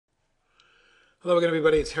Hello again,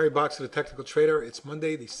 everybody. It's Harry Boxer, the Technical Trader. It's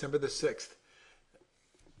Monday, December the 6th.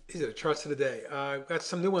 These are the charts of the day. I've got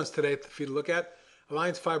some new ones today for you to look at.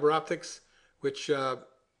 Alliance Fiber Optics, which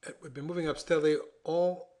we've been moving up steadily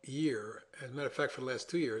all year. As a matter of fact, for the last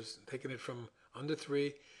 2 years, taking it from under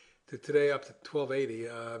 3 to today up to 1280.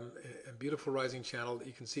 A beautiful rising channel.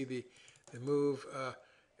 You can see the move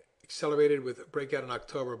accelerated with a breakout in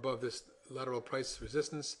October above this lateral price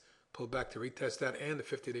resistance. Pulled back to retest that and the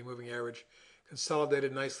 50-day moving average.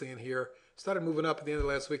 Consolidated nicely in here. Started moving up at the end of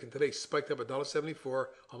last week, and today spiked up $1.74,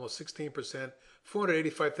 almost 16%.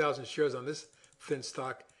 485,000 shares on this thin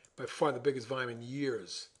stock, by far the biggest volume in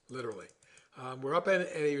years, literally. We're up in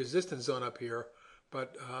a resistance zone up here,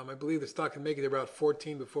 but I believe the stock can make it about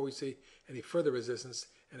 14 before we see any further resistance.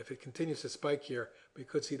 And if it continues to spike here, we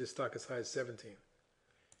could see the stock as high as 17.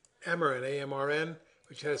 Amarin, AMRN,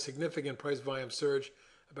 which had a significant price volume surge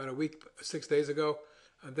about a week, 6 days ago,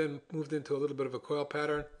 and then moved into a little bit of a coil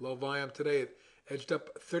pattern, low volume. Today it edged up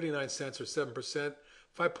 39 cents or 7%,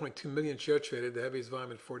 5.2 million shares traded, the heaviest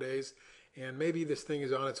volume in 4 days. And maybe this thing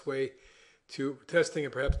is on its way to testing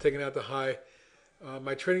and perhaps taking out the high.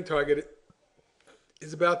 My trading target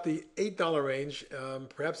is about the $8 range,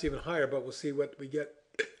 perhaps even higher, but we'll see what we get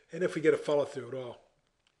and if we get a follow through at all.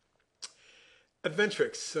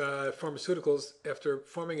 Adventrix Pharmaceuticals, after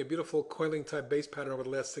forming a beautiful coiling type base pattern over the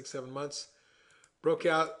last 6-7 months, broke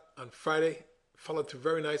out on Friday, followed through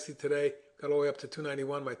very nicely today, got all the way up to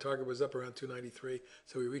 291. My target was up around 293,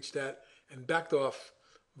 so we reached that and backed off.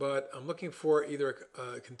 But I'm looking for either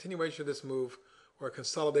a continuation of this move or a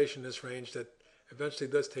consolidation in this range that eventually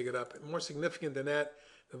does take it up. More significant than that,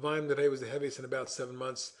 the volume today was the heaviest in about 7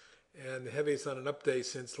 months, and the heaviest on an up day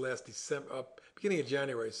since last December, beginning of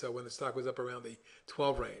January, so when the stock was up around the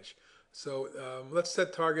 12 range. So let's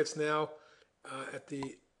set targets now at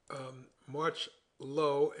the March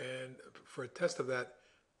low, and for a test of that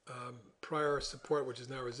prior support, which is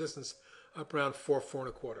now resistance, up around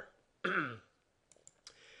 4.25.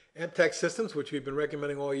 Amtech Systems, which we've been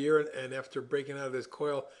recommending all year, and after breaking out of this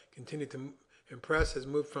coil, continued to impress, has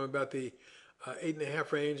moved from about the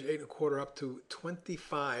 8.5 range, 8.25 up to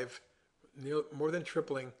 25, more than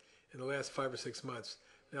tripling in the last 5 or 6 months.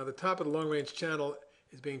 Now the top of the long range channel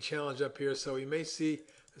is being challenged up here, so we may see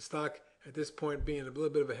the stock at this point being a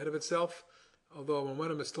little bit ahead of itself. Although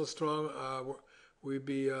momentum is still strong, we'd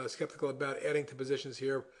be skeptical about adding to positions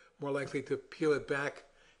here, more likely to peel it back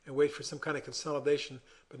and wait for some kind of consolidation.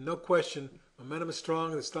 But no question, momentum is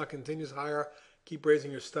strong, the stock continues higher. Keep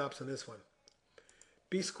raising your stops on this one.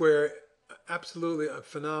 B Square, absolutely a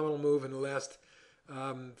phenomenal move in the last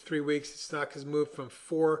 3 weeks. The stock has moved from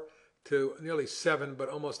 4 to nearly 7, but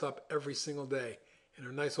almost up every single day in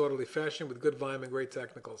a nice orderly fashion with good volume and great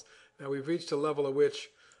technicals. Now we've reached a level at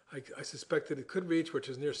which I suspected it could reach, which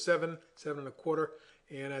is near 7, 7.25,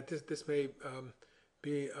 and this may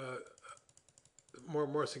be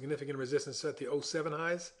more significant resistance at the '07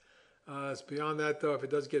 highs. It's beyond that, though. If it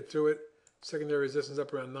does get through it, secondary resistance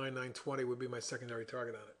up around 9,920 would be my secondary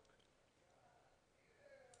target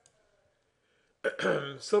on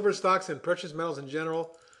it. Silver stocks and precious metals in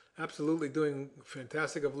general, absolutely doing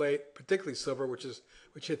fantastic of late, particularly silver, which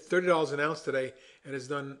hit $30 an ounce today and has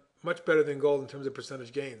done much better than gold in terms of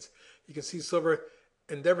percentage gains. You can see silver,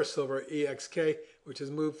 Endeavor Silver, EXK, which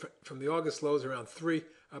has moved from the August lows around 3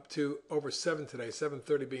 up to over 7 today,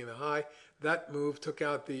 730 being the high. That move took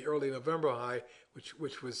out the early November high,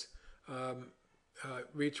 which was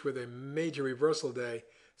reached with a major reversal day.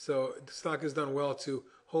 So the stock has done well to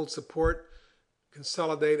hold support,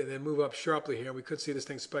 consolidate, and then move up sharply here. We could see this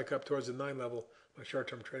thing spike up towards the 9 level, my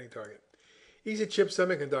short-term trading target. Easy Chip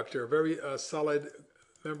Semiconductor, a very solid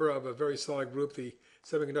member of a very solid group. The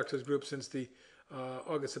semiconductors group since the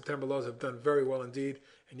August-September lows have done very well indeed.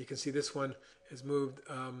 And you can see this one has moved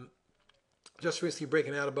just recently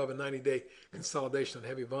breaking out above a 90-day consolidation on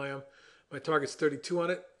heavy volume. My target's 32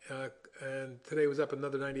 on it, and today was up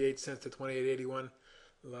another 98 cents to 28.81.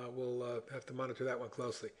 We'll have to monitor that one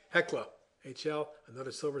closely. Hecla, HL,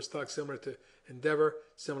 another silver stock similar to Endeavor,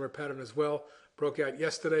 similar pattern as well. Broke out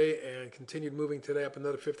yesterday and continued moving today up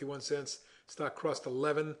another 51 cents. Stock crossed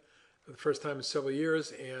 11 for the first time in several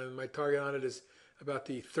years, and my target on it is about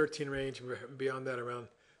the 13 range, and beyond that around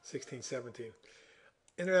 16, 17.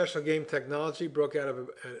 International Game Technology broke out of a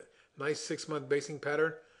nice 6-month basing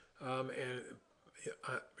pattern and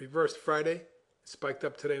reversed Friday. Spiked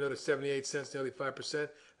up today another 78 cents, nearly 5%.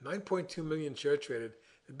 9.2 million shares traded,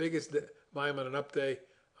 the biggest volume on an up day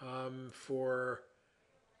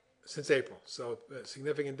since April. So a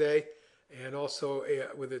significant day, and also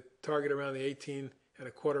with a target around the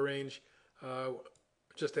 18.25 range.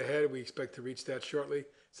 Just ahead, we expect to reach that shortly.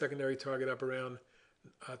 secondary target up around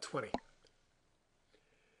 20.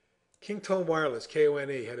 Kingtone Wireless,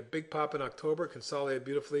 KONE, had a big pop in October, consolidated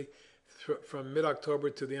beautifully from mid-October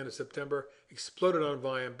to the end of September, exploded on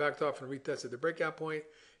volume, backed off and retested the breakout point,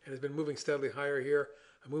 and has been moving steadily higher here.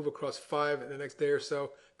 A move across 5 in the next day or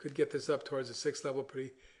so could get this up towards the 6 level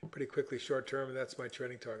pretty quickly short term, and that's my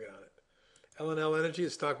trading target on it. L&L Energy, a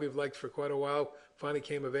stock we've liked for quite a while, finally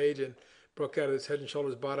came of age and broke out of its head and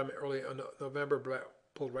shoulders bottom early in November,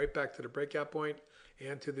 pulled right back to the breakout point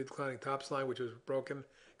and to the declining tops line, which was broken,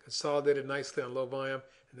 consolidated nicely on low volume,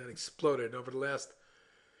 and then exploded. And over the last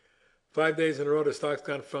 5 days in a row, the stock's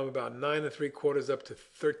gone from about 9 3/4 up to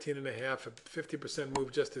 13.5, a 50%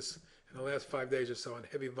 move just this in the last 5 days or so on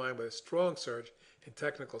heavy volume with a strong surge in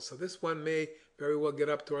technicals. So this one may very well get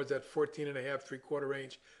up towards that 14.5, 3/4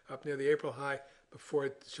 range up near the April high before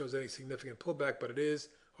it shows any significant pullback, but it is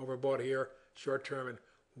overbought here short term and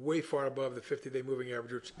way far above the 50-day moving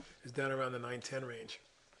average, which is down around the 910 range.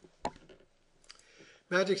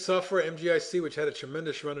 Magic Software, MGIC, which had a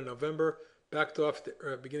tremendous run in November, backed off at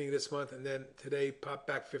the beginning of this month, and then today popped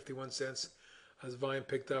back 51 cents as volume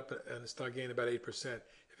picked up and the stock gained about 8%.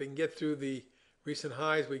 If it can get through the recent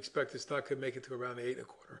highs, we expect the stock could make it to around the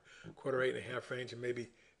 8.25, 8.5 range, and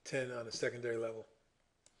maybe 10 on the secondary level.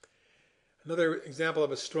 Another example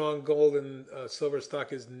of a strong gold and silver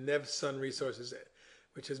stock is Nevsun Resources,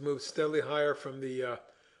 which has moved steadily higher from the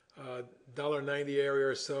 $1.90 area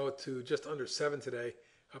or so to just under 7 today,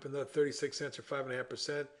 up another 36 cents or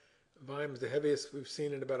 5.5%. Volume is the heaviest we've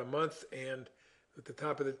seen in about a month, and at the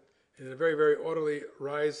top of the, in a very, very orderly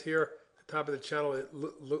rise here, the top of the channel it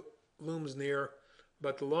looms near,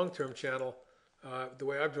 but the long-term channel, the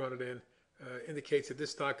way I've drawn it in, indicates that this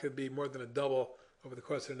stock could be more than a double over the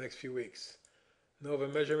course of the next few weeks. Nova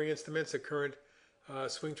Measuring Instruments, a current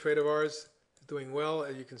swing trade of ours, is doing well.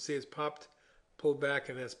 As you can see, it's popped, pulled back,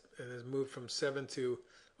 and has moved from 7 to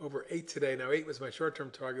over 8 today. Now 8 was my short-term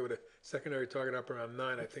target with a secondary target up around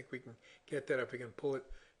 9. I think we can get that if we can pull it,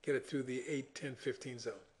 get it through the 8, 10, 15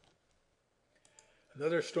 zone.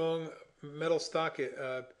 Another strong metal stock,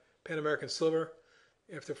 Pan American Silver,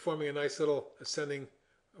 after forming a nice little ascending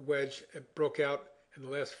wedge, it broke out in the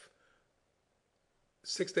last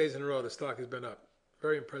 6 days in a row. The stock has been up.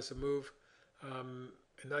 Very impressive move, and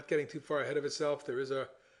not getting too far ahead of itself. There is a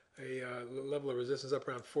level of resistance up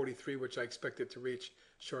around 43, which I expect it to reach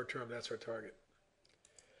short term. That's our target.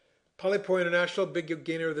 Polypro International, big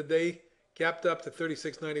gainer of the day, gapped up to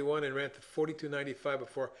 36.91 and ran to 42.95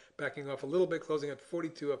 before backing off a little bit, closing at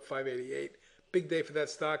 42, up 5.88. Big day for that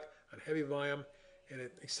stock on heavy volume, and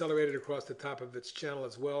it accelerated across the top of its channel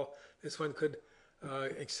as well. This one could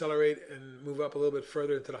accelerate and move up a little bit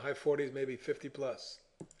further into the high 40s, maybe 50 plus.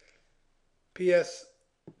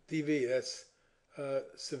 PSDV, that's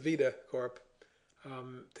Savita Corp.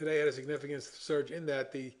 Today had a significant surge in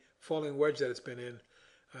that the falling wedge that it's been in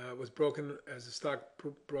was broken as the stock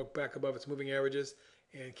broke back above its moving averages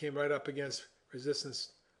and came right up against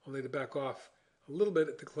resistance, only to back off a little bit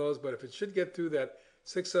at the close. But if it should get through that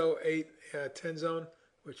 608 10 zone,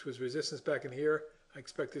 which was resistance back in here, I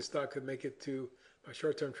expect this stock could make it to my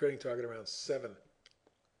short-term trading target around 7.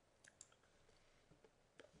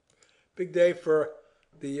 Big day for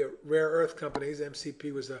the rare earth companies.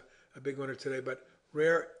 MCP was a big winner today, but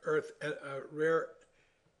rare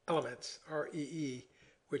elements, REE,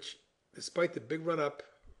 which despite the big run up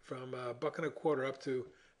from $1.25 up to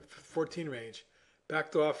 14 range,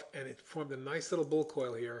 backed off and it formed a nice little bull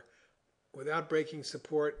coil here without breaking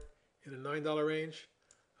support in a $9 range.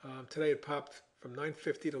 Today it popped from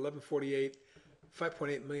 950 to 1148,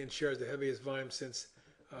 5.8 million shares, the heaviest volume since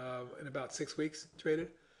in about 6 weeks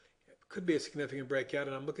traded. Could be a significant breakout,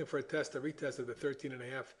 and I'm looking for a retest of the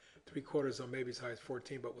 13.5, 3/4 zone, maybe as high as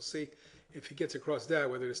 14, but we'll see if he gets across that,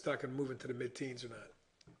 whether the stock can move into the mid-teens or not.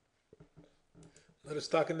 Another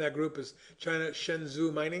stock in that group is China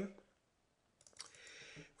Shenzhou Mining,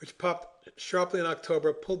 which popped sharply in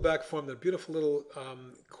October, pulled back, formed a beautiful little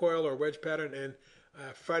coil or wedge pattern, and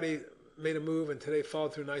Friday made a move, and today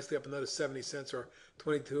followed through nicely up another 70 cents or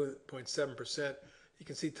 22.7%. You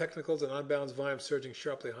can see technicals and on-balance volume surging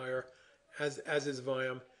sharply higher, as is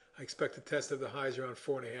volume. I expect a test of the highs around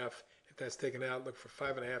 4.5. If that's taken out, look for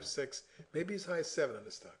 5.5, 6, maybe as high as 7 on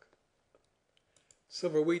the stock.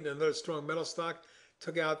 Silver Wheat, another strong metal stock,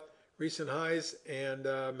 took out recent highs and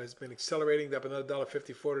has been accelerating up another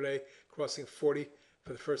 $1.54 today, crossing 40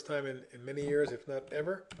 for the first time in many years, if not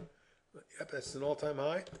ever. Yep, that's an all-time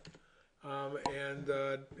high.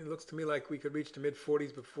 It looks to me like we could reach the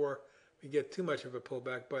mid-40s before we get too much of a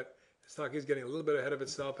pullback, but the stock is getting a little bit ahead of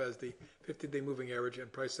itself as the 50-day moving average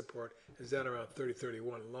and price support is down around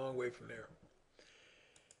 30.31, a long way from there.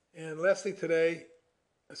 And lastly today,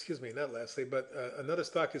 excuse me, not lastly, but another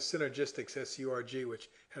stock is Synergistics, SURG, which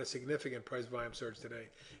had a significant price volume surge today.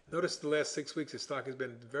 Notice the last 6 weeks, the stock has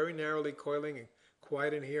been very narrowly coiling and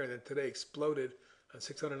quiet in here, and then today exploded on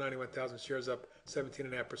 691,000 shares, up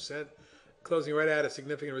 17.5%. Closing right at a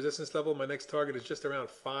significant resistance level. My next target is just around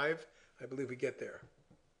 5. I believe we get there.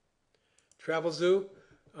 Travel Zoo,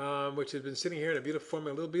 which has been sitting here in a beautiful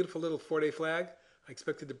form, a beautiful little 4-day flag. I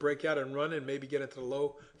expected to break out and run and maybe get into the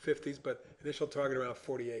low 50s, but initial target around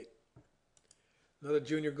 48. Another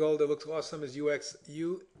junior gold that looks awesome is UXG.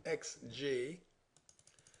 You'll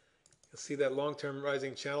see that long-term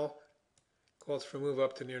rising channel. Calls for a move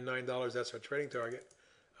up to near $9. That's our trading target.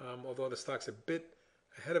 Although the stock's a bit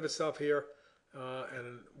ahead of itself here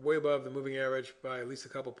and way above the moving average by at least a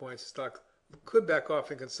couple points. The stock could back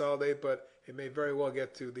off and consolidate, but it may very well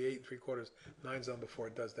get to the 8 3/4, 9 zone before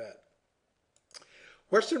it does that.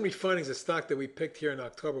 Western Refining is a stock that we picked here in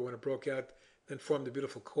October when it broke out, then formed a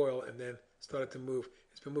beautiful coil, and then started to move.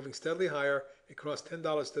 It's been moving steadily higher. It crossed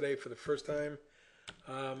 $10 today for the first time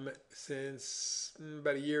since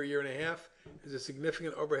about a year and a half. There's a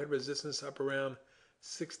significant overhead resistance up around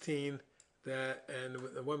 16, and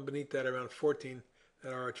the one beneath that around 14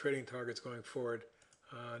 that are our trading targets going forward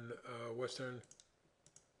on Western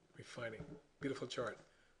Refining. Beautiful chart.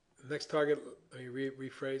 The next target, let me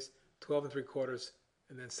rephrase, 12 3/4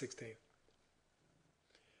 and then 16.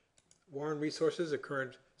 Warren Resources, a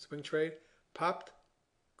current swing trade, popped,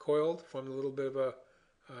 coiled, formed a little bit of a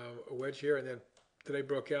wedge here, and then today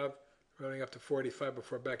broke out, running up to 485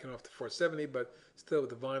 before backing off to 470, but still with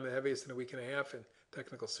the volume the heaviest in a week and a half and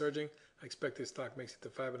technical surging, I expect this stock makes it to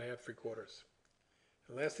 5.5 3/4.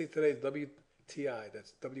 And lastly today, WTI,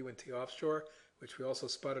 that's W&T Offshore, which we also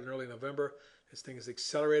spotted in early November. This thing is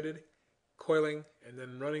accelerated, coiling, and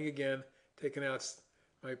then running again, taking out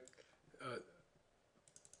my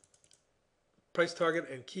price target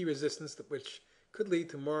and key resistance, which could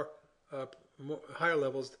lead to more higher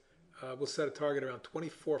levels. We'll set a target around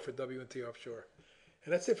 24 for W&T Offshore.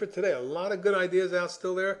 And that's it for today. A lot of good ideas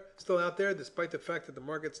still out there, despite the fact that the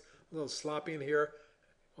market's a little sloppy in here.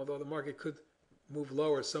 Although the market could move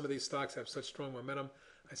lower, some of these stocks have such strong momentum.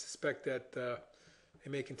 I suspect that they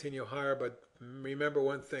may continue higher, but remember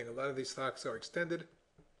one thing, a lot of these stocks are extended.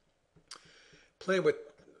 Playing with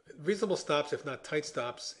reasonable stops, if not tight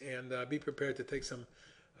stops, and be prepared to take some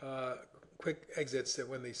quick exits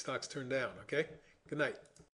when the stocks turn down, okay? Good night.